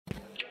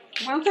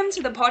Welcome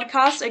to the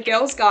podcast, A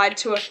Girl's Guide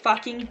to a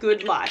Fucking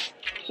Good Life,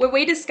 where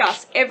we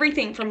discuss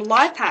everything from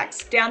life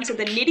hacks down to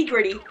the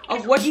nitty-gritty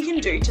of what you can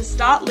do to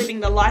start living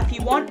the life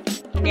you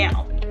want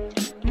now.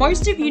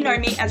 Most of you know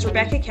me as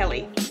Rebecca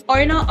Kelly,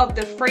 owner of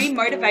the free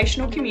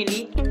motivational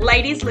community,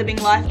 Ladies Living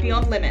Life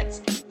Beyond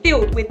Limits,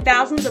 filled with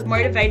thousands of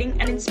motivating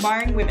and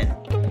inspiring women.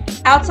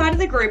 Outside of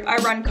the group, I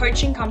run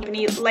coaching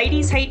company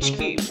Ladies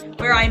HQ,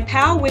 where I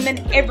empower women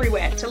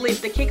everywhere to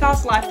live the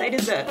kick-ass life they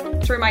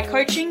deserve through my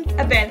coaching,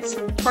 events,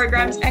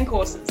 programs, and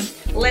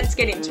courses. Let's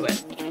get into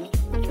it.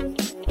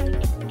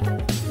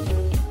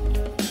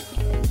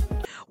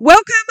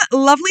 Welcome,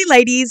 lovely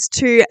ladies,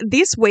 to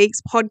this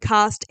week's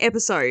podcast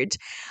episode.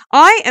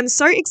 I am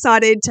so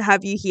excited to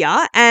have you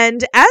here,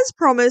 and as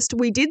promised,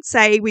 we did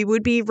say we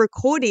would be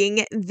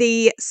recording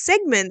the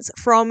segments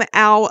from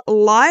our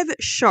live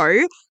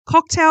show,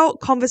 Cocktail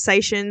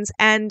Conversations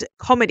and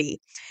Comedy.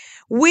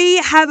 We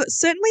have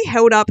certainly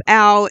held up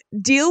our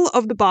deal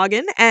of the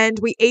bargain, and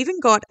we even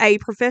got a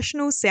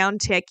professional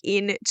sound tech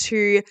in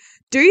to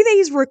do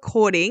these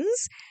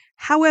recordings.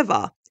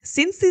 However,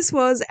 since this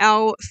was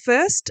our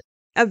first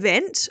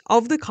event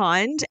of the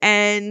kind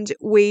and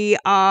we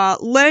are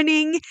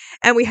learning,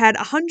 and we had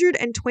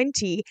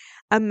 120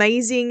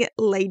 amazing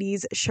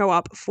ladies show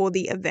up for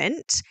the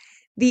event,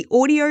 the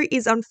audio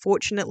is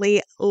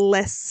unfortunately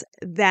less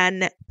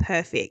than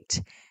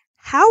perfect.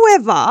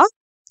 However,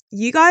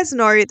 you guys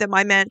know that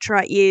my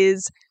mantra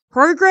is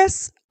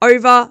progress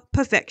over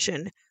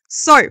perfection.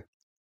 So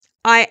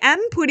I am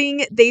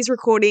putting these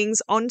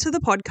recordings onto the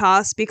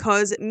podcast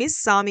because Miss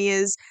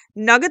Samia's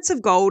nuggets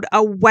of gold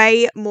are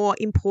way more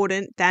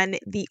important than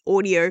the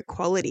audio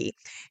quality.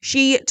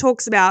 She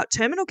talks about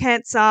terminal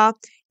cancer,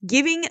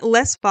 giving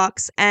less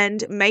fucks,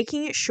 and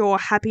making sure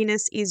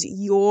happiness is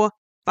your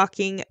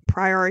fucking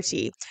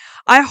priority.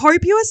 I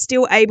hope you are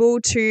still able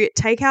to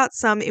take out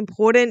some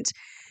important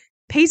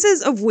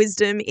pieces of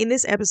wisdom in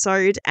this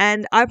episode,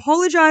 and I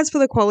apologize for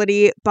the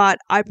quality, but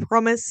I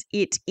promise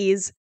it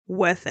is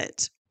worth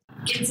it.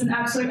 It's an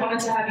absolute honour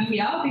to have you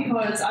here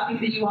because I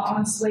think that you are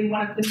honestly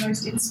one of the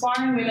most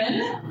inspiring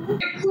women.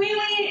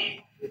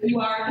 Clearly, you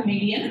are a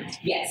comedian.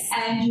 Yes.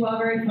 And you are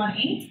very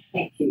funny.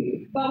 Thank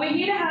you. But we're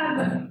here to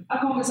have a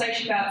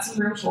conversation about some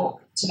real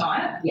talk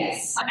tonight.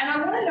 Yes. And I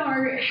want to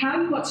know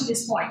how you got to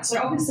this point. So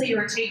obviously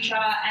you're a teacher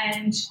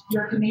and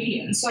you're a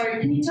comedian. So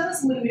can you tell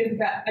us a little bit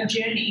about a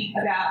journey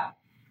about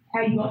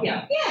how you got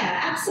here?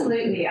 Yeah,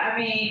 absolutely. I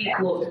mean,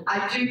 look,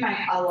 I do make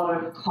a lot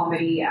of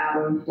comedy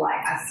out of,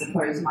 I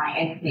suppose, my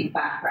ethnic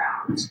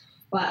background.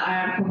 But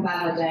I am from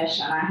Bangladesh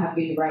and I have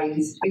been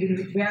raised in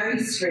a very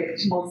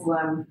strict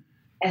Muslim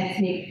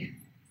ethnic,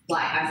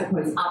 I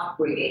suppose,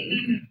 upbringing.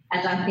 Mm-hmm.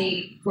 And I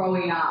think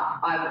growing up,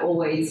 I've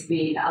always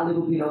been a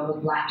little bit of a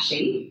black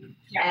sheep.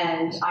 Yeah.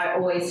 And I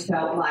always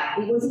felt like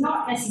it was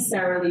not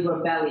necessarily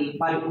rebelling,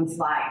 but it was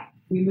like,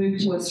 we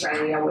moved to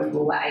Australia when we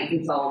were 8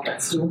 years old,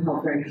 but still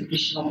held very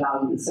traditional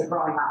values. So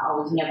growing up, I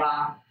was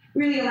never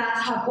really allowed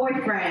to have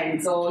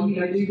boyfriends or,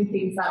 do the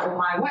things that all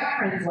my white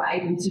friends were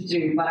able to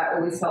do. But I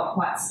always felt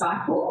quite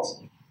stifled.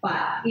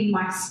 But in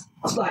my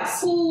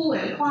school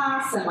and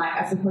class and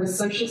I suppose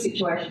social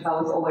situations, I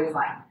was always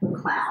the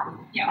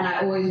clown. Yeah. And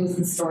I always was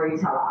the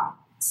storyteller.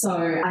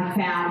 So I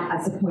found,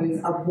 I suppose,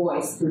 a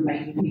voice through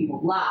making people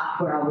laugh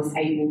where I was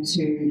able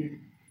to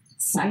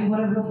say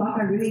whatever the fuck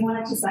I really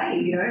wanted to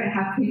say, and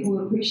have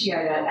people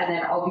appreciate it. And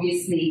then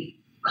obviously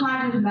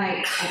kind of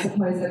make, I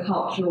suppose, the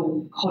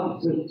cultural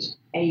conflict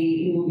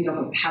a little bit of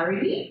a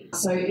parody.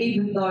 So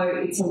even though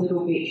it's a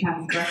little bit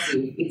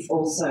transgressive, it's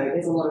also,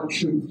 there's a lot of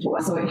truth to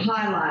it. So it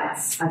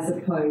highlights, I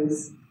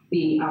suppose,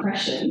 the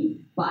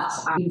oppression, but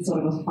in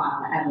sort of a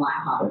fun and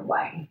lighthearted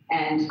way.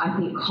 And I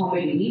think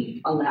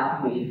comedy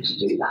allowed me to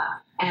do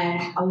that.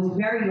 And I was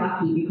very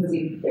lucky because,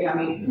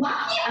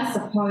 lucky I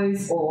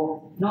suppose,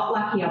 or not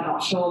lucky, I'm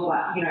not sure,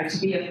 but,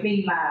 to be a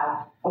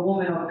female, a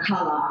woman of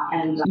colour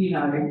and,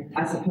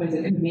 I suppose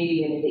a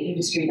comedian in the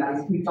industry that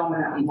is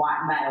predominantly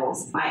white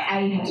males, I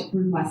A, had to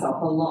prove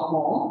myself a lot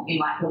more in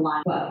the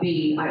line, but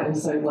B, I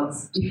also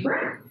was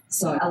different.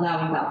 So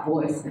allowing that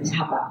voice and to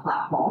have that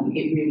platform,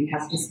 it really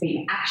has just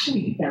been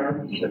actually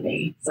therapy for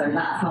me. So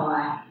that's how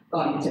I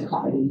got into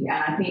comedy. And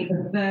I think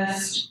the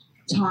first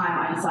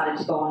time I decided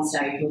to go on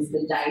stage was the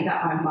day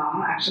that my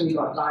mum actually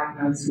got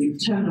diagnosed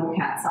with terminal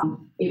cancer.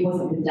 It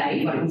wasn't the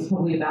day, but it was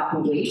probably about the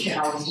week, and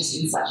I was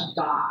just in such a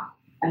dark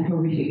and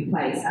horrific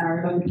place. And I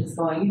remember just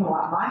going, you know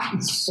what, life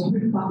is so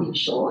fucking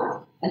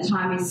short and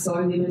time is so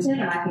limited,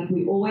 and I think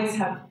we always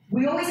have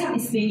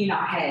this thing in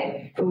our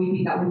head where we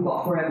think that we've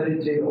got forever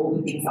to do all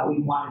the things that we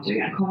want to do.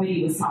 And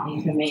comedy was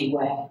something for me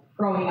where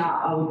growing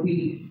up I would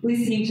be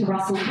listening to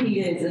Russell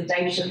Peters and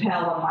Dave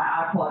Chappelle on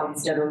my iPod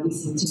instead of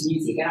listening to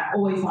music, and I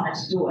always wanted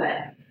to do it.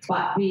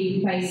 But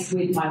being faced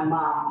with my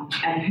mum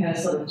and her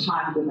sort of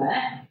time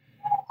limit,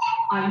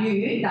 I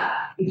knew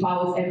that if I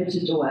was ever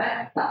to do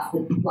it,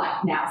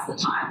 now's the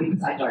time,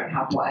 because I don't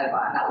have whatever.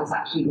 And that was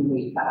actually the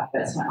week that I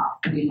first went up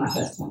and did my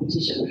first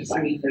competition, which was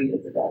only 3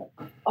 years ago.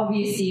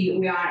 Obviously,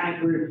 we are in a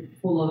group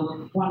full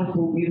of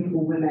wonderful,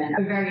 beautiful women.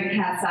 Ovarian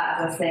cancer,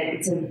 as I said,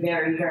 it's a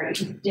very, very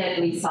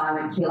deadly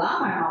silent killer.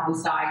 My mum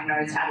was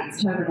diagnosed at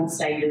its terminal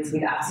stages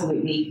with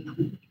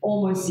absolutely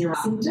almost zero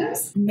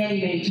symptoms.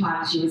 Many, many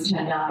times she was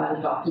turned down by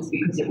the doctors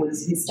because it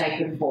was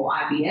mistaken for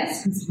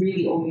IBS, because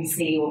really all you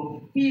see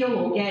or feel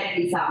or get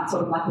is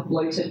sort of like a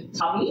bloated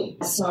tummy.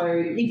 So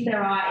if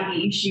there are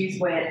any issues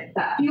where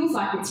that feels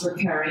like it's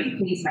recurring,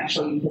 please make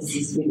sure you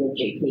persist with your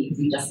GP, because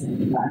you just need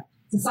to know.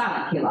 It's a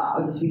silent killer.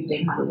 Over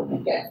 1,500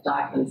 women get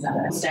diagnosed at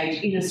a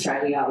stage in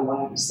Australia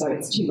alone, so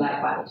it's too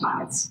late by the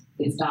time it's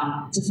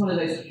done. It's just one of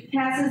those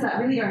cancers that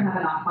really don't have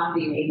enough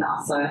funding either,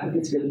 so I think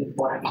it's really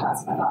important to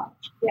us know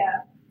that.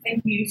 Yeah,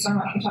 thank you so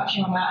much for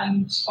touching on that,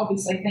 and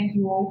obviously thank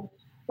you all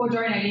for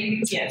donating,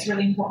 because, it's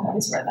really important that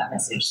we spread that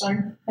message, so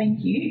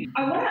thank you.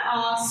 I want to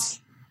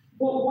ask,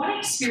 what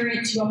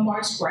experience you are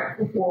most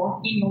grateful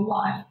for in your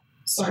life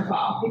so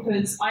far?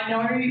 Because I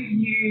know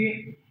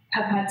you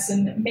have had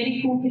some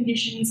medical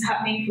conditions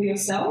happening for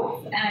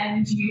yourself,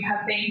 and you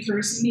have been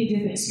through some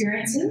near-death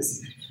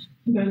experiences.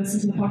 You can go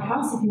listen to the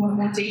podcast if you want a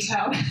more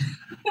detailed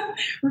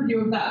review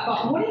of that.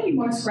 But what are you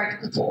most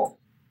grateful for?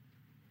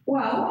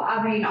 Well,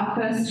 I mean, I'll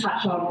first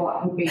touch on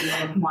what would be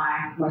one of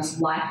my most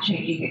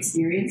life-changing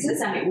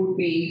experiences, and it would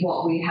be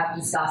what we have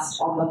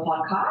discussed on the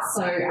podcast.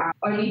 So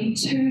only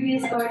 2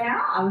 years ago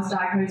now, I was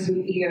diagnosed with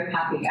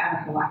idiopathic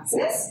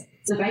anaphylaxis.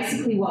 So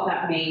basically what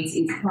that means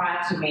is, prior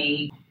to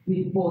me,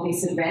 before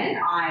this event,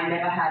 I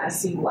never had a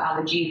single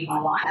allergy in my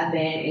life. And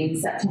then in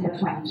September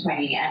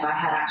 2020, and I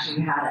had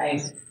actually had a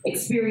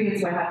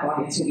experience where I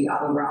got into the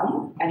other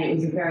realm, and it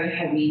was very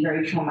heavy,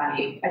 very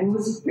traumatic, and it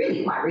was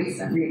really quite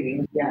recent,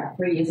 really.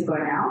 3 years ago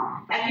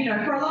now.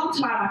 And, for a long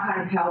time, I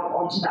kind of held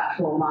onto that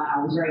trauma.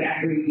 I was very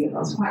angry, and I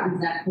was quite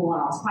resentful,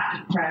 and I was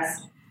quite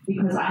depressed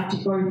because I had to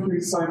go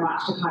through so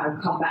much to kind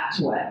of come back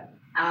to it.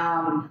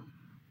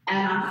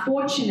 And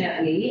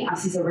unfortunately,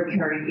 this is a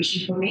recurring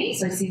issue for me.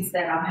 So since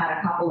then, I've had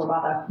a couple of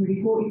other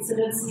critical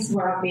incidences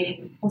where I've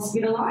been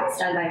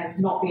hospitalised, and they've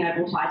not been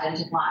able to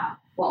identify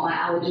what my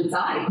allergens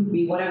are. It could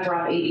be whatever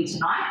I'm eating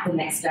tonight. The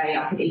next day,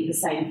 I could eat the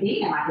same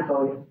thing, and I could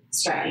go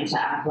straight into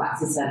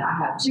anaphylaxis. And I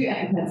have 2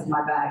 EpiPens in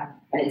my bag,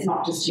 and it's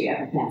not just 2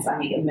 EpiPens. I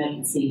need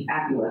emergency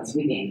ambulance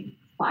within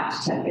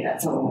 5 to 10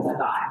 minutes, otherwise I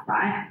die,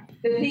 right?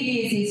 The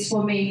thing is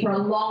for me, for a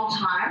long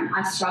time,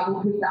 I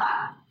struggled with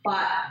that.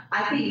 But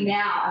I think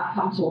now I've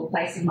come to a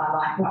place in my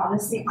life where,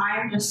 honestly, I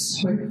am just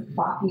so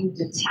fucking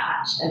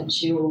detached and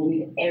chill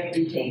with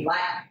everything. Like,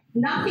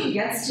 nothing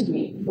gets to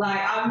me. Like,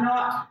 I'm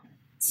not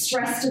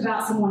stressed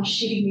about someone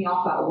shitting me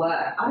off at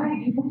work. I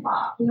don't give a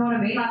fuck. You know what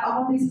I mean? Like,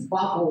 I'm on this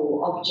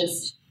bubble of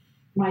just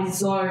my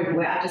zone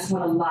where I just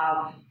want to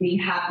love, be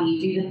happy,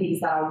 do the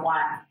things that I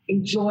want,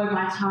 enjoy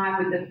my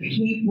time with the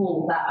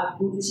people that are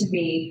good to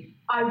me.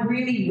 I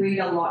really read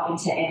a lot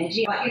into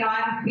energy, but,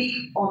 I'm big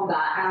on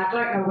that, and I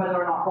don't know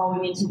whether or not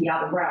going into the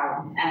other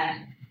realm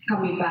and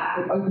coming back,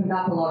 it opened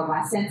up a lot of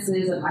my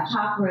senses and my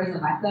chakras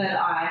and my third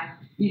eye.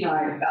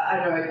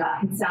 I know that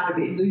can sound a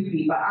bit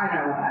loopy, but I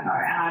know what I know,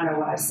 and I know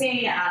what I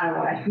see, and I know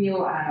what I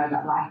feel, and I know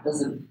that life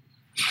doesn't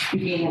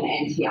begin and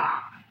end here,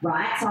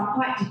 right? So I'm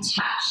quite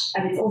detached,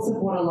 and it's also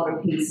brought a lot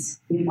of peace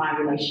in my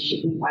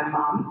relationship with my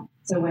mum.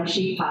 So when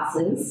she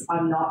passes,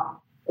 I'm not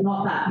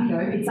that,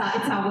 it's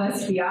our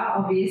worst fear,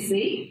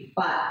 obviously,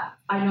 but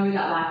I know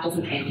that life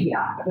doesn't end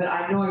here. But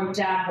I know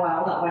damn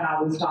well that when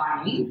I was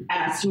dying,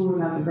 and I still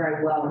remember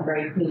very well and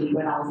very clearly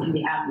when I was in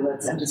the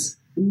ambulance and just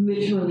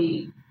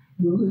literally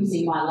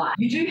losing my life,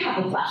 you do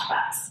have the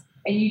flashbacks,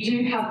 and you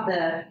do have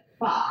the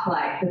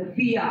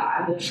fear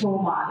and the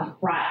trauma and the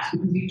fright,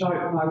 because you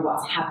don't know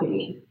what's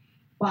happening.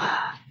 But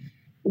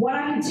what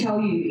I can tell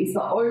you is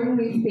the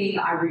only thing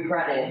I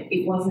regretted,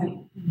 it wasn't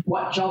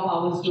what job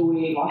I was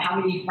doing or how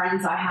many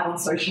friends I had on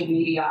social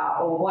media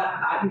or what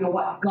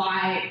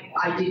guy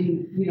I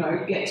didn't,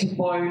 get to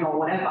bone or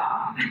whatever.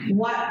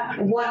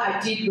 What I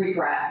did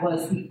regret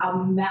was the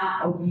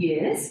amount of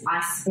years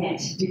I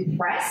spent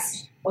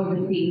depressed over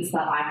things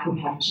that I could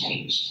have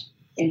changed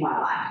in my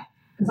life.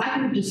 Because I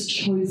could have just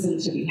chosen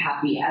to be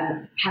happy,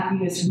 and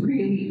happiness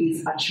really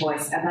is a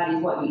choice, and that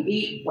is what you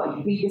eat, what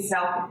you feed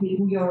yourself, the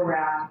people you're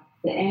around,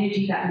 the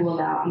energy that you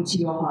allow into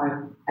your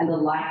home, and the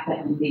life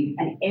that you live.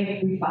 And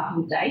every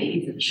fucking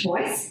day is a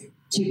choice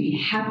to be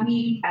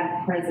happy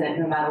and present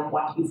no matter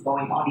what is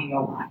going on in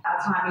your life. Our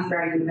time is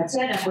very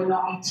limited, and we're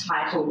not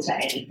entitled to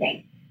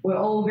anything. We're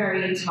all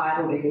very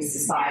entitled in this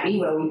society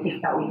where we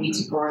think that we need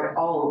to grow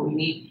old,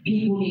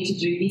 people need to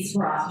do this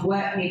for us,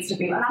 work needs to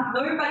be like that.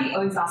 Nobody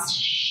owes us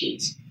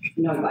shit.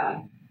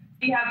 Nobody.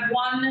 You have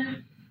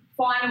one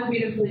final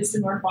bit of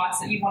wisdom or advice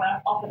that you want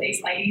to offer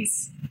these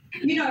ladies?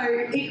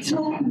 It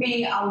took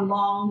me a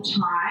long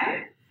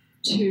time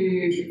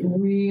to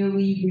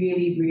really,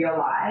 really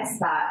realize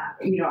that,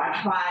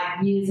 I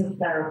tried years of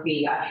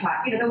therapy.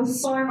 There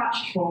was so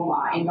much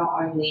trauma in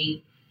not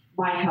only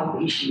my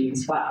health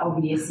issues, but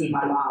obviously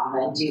my mum,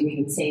 and dealing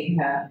and seeing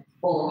her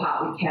fall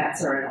apart with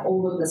cancer and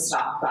all of the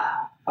stuff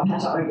that I've had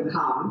to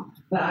overcome.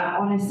 But I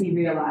honestly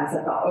realised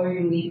that the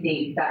only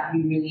thing that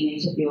you really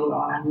need to build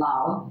on and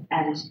love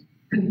and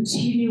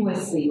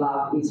continuously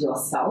love is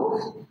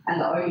yourself, and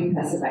the only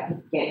person that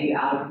can get you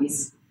out of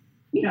this,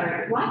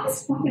 life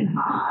is fucking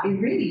hard. It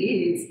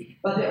really is.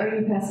 But the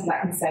only person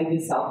that can save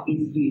yourself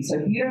is you. So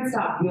if you don't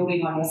start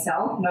building on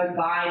yourself, no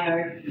guy,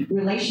 no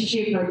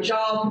relationship, no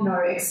job, no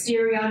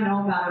exterior, no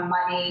amount of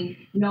money,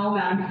 no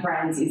amount of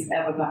friends is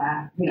ever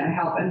gonna,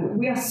 help. And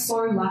we are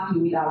so lucky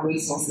with our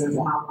resources and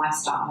our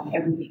lifestyle and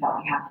everything that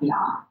we have here.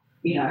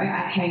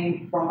 I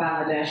came from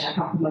Bangladesh. I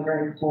come from a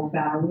very poor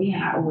family,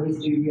 and I always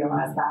do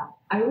realise that.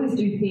 I always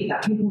do think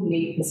that people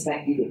need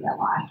perspective in their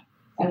life.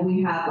 And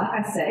we have,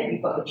 like I said,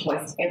 you've got the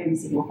choice every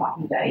single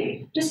fucking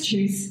day. Just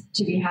choose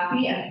to be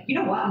happy. And you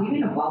know what? Live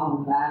in a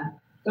bubble, man.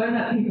 Don't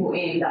let people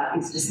in that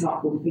is just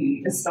not good for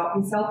you. Just stop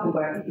yourself and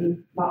go,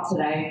 not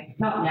today,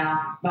 not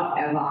now, not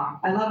ever.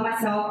 I love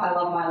myself. I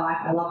love my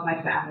life. I love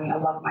my family. I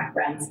love my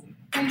friends.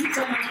 Thank you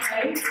so much,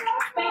 Kate.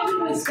 Thank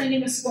you for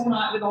spending a school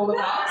night with all of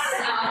us.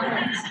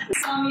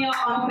 Samia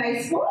on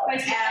Facebook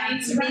and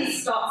Instagram.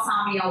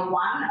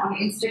 Samia1 on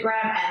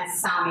Instagram and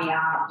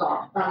Samia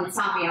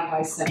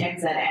most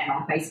MZN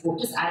on Facebook.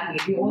 Just add me.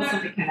 It'd be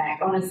awesome to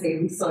connect. Honestly,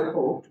 it'd be so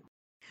cool.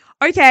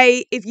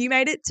 Okay, if you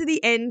made it to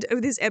the end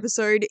of this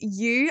episode,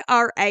 you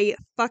are a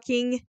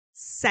fucking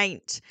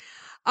saint.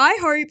 I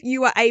hope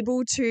you were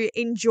able to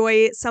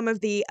enjoy some of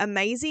the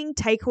amazing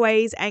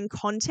takeaways and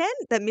content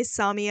that Miss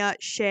Samia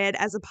shared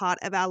as a part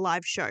of our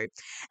live show.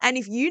 And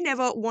if you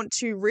never want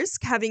to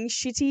risk having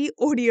shitty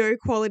audio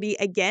quality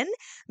again,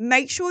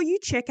 make sure you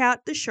check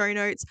out the show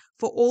notes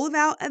for all of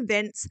our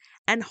events,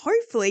 and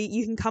hopefully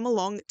you can come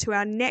along to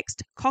our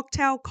next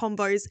cocktail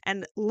combos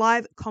and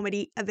live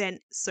comedy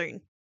event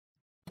soon.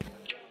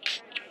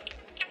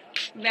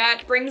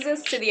 That brings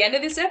us to the end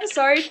of this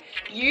episode.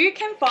 You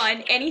can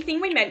find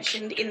anything we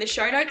mentioned in the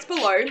show notes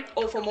below,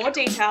 or for more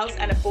details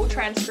and a full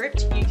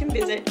transcript, you can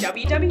visit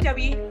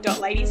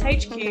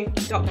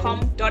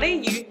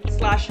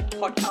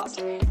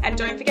www.ladyieshq.com.au/podcast. And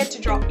don't forget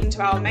to drop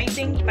into our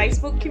amazing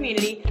Facebook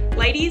community,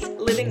 Ladies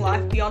Living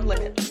Life Beyond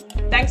Limits.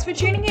 Thanks for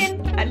tuning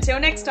in. Until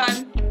next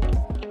time.